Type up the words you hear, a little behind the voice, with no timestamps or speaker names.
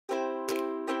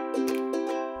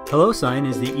HelloSign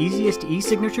is the easiest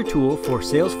e-signature tool for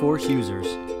Salesforce users.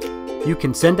 You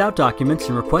can send out documents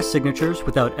and request signatures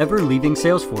without ever leaving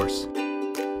Salesforce.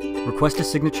 Request a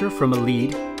signature from a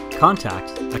lead,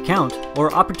 contact, account,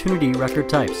 or opportunity record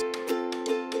types.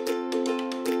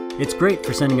 It's great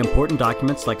for sending important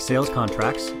documents like sales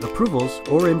contracts, approvals,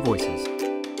 or invoices.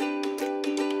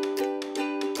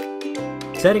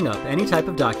 Setting up any type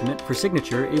of document for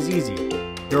signature is easy.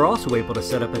 You're also able to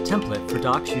set up a template for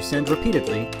docs you send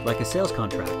repeatedly, like a sales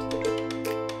contract.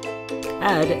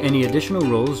 Add any additional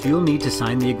roles you'll need to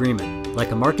sign the agreement,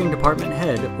 like a marketing department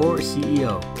head or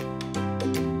CEO.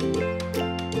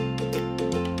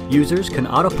 Users can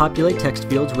auto-populate text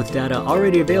fields with data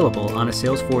already available on a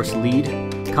Salesforce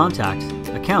lead, contact,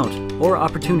 account, or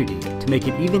opportunity to make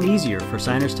it even easier for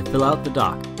signers to fill out the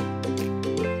doc.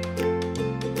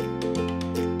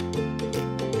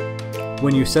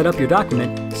 When you set up your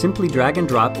document, simply drag and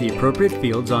drop the appropriate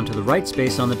fields onto the right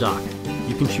space on the doc.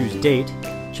 You can choose date,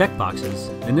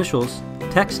 checkboxes, initials,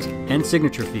 text, and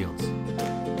signature fields.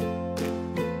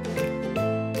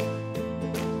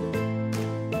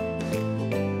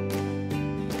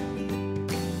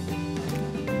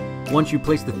 Once you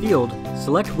place the field,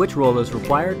 select which role is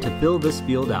required to fill this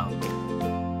field out.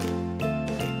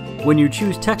 When you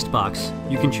choose text box,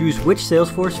 you can choose which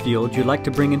Salesforce field you'd like to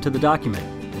bring into the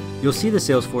document. You'll see the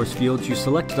Salesforce fields you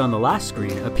selected on the last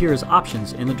screen appear as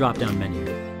options in the drop-down menu.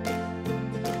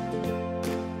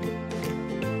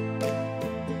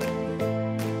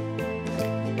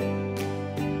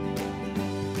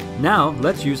 Now,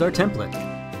 let's use our template.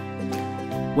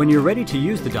 When you're ready to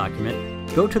use the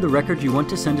document, go to the record you want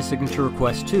to send a signature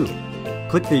request to.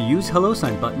 Click the Use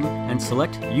HelloSign button and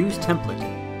select Use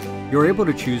Template. You're able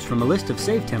to choose from a list of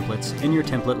saved templates in your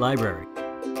template library.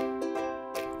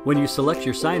 When you select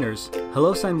your signers,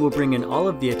 HelloSign will bring in all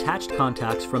of the attached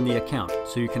contacts from the account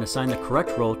so you can assign the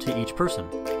correct role to each person.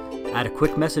 Add a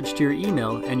quick message to your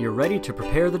email and you're ready to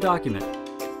prepare the document.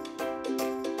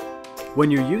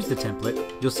 When you use the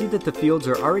template, you'll see that the fields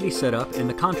are already set up in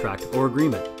the contract or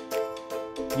agreement.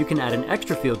 You can add an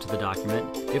extra field to the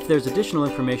document if there's additional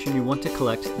information you want to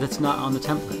collect that's not on the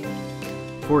template.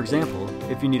 For example,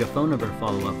 if you need a phone number to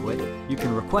follow up with, you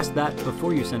can request that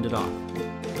before you send it off.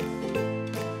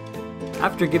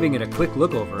 After giving it a quick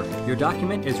look over, your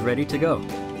document is ready to go.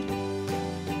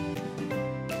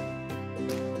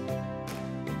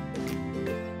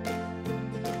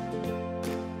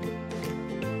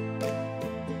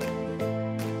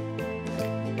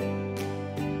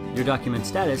 Your document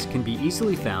status can be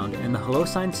easily found in the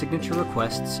HelloSign signature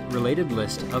requests related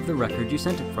list of the record you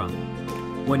sent it from.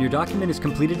 When your document is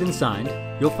completed and signed,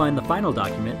 you'll find the final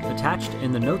document attached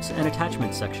in the Notes and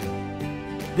Attachments section.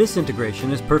 This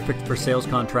integration is perfect for sales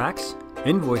contracts,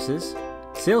 invoices,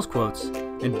 sales quotes,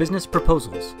 and business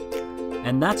proposals.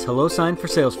 And that's HelloSign for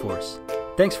Salesforce.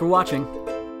 Thanks for watching.